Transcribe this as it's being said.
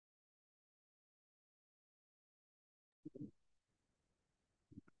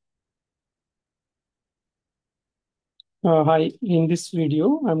Hi, in this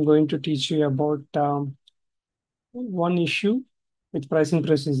video, I'm going to teach you about one issue with pricing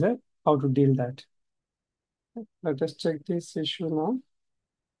procedure, how to deal that. Let us check this issue now.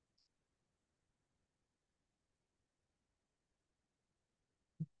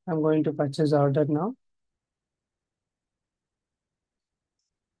 I'm going to purchase order now,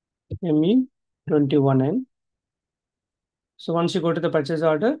 ME 21N. So once you go to the purchase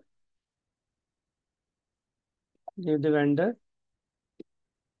order, give the vendor.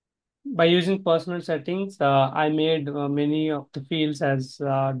 By using personal settings, I made many of the fields as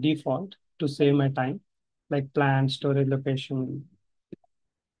default to save my time, like plan, storage location.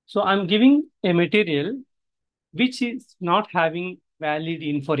 So I'm giving a material which is not having valid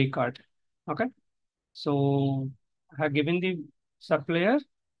info record. Okay. So I have given the supplier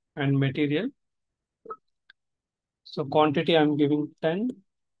and material. So quantity I'm giving 10.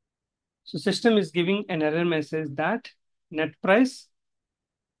 So system is giving an error message that net price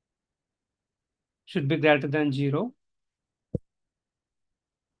should be greater than 0.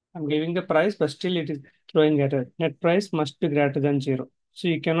 I'm giving the price, but still it is throwing error. Net price must be greater than 0. So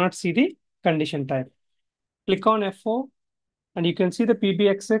you cannot see the condition type. Click on F4 and you can see the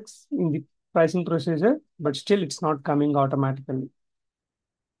PBXX in the pricing procedure, but still it's not coming automatically.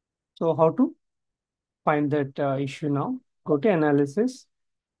 So how to find that issue now? Go to analysis.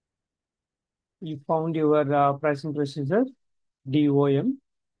 You found your pricing procedure, DOM.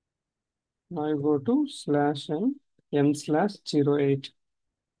 Now you go to /m/08.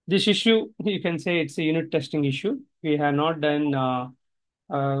 This issue, you can say it's a unit testing issue. We have not done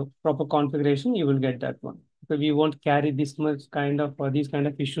proper configuration. You will get that one. So we won't carry this much kind of these kind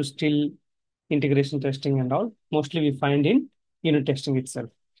of issues till integration testing and all. Mostly we find in unit testing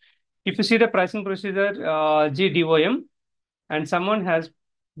itself. If you see the pricing procedure GDOM, and someone has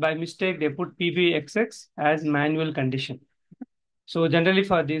by mistake they put PBXX as manual condition. So generally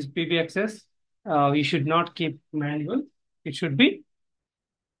for these PBXS, we should not keep manual. It should be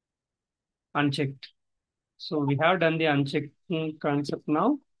unchecked. So we have done the unchecking concept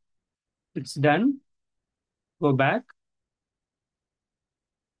now. It's done. Go back.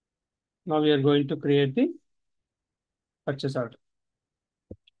 Now we are going to create the purchase order.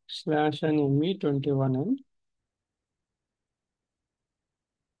 /NME 21N.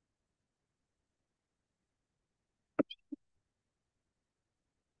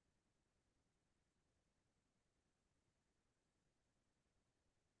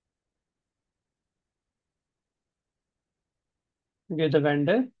 Give the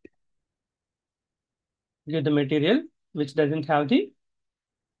vendor, give the material, which doesn't have the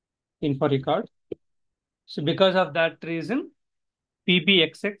info record. So because of that reason,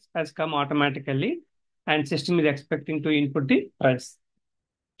 PBXX has come automatically and system is expecting to input the price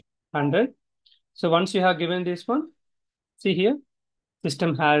 100. So once you have given this one, see here,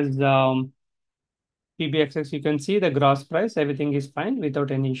 system has PBXX. You can see the gross price, everything is fine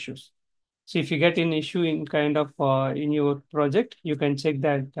without any issues. So if you get an issue in kind of in your project, you can check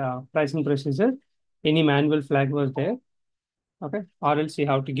that pricing procedure. Any manual flag was there, okay? Or else you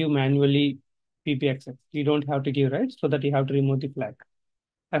have to give manually PBXX. You don't have to give, right? So that you have to remove the flag.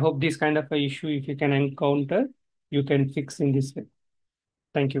 I hope this kind of a issue, if you can encounter, you can fix in this way.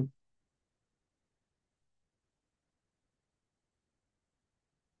 Thank you.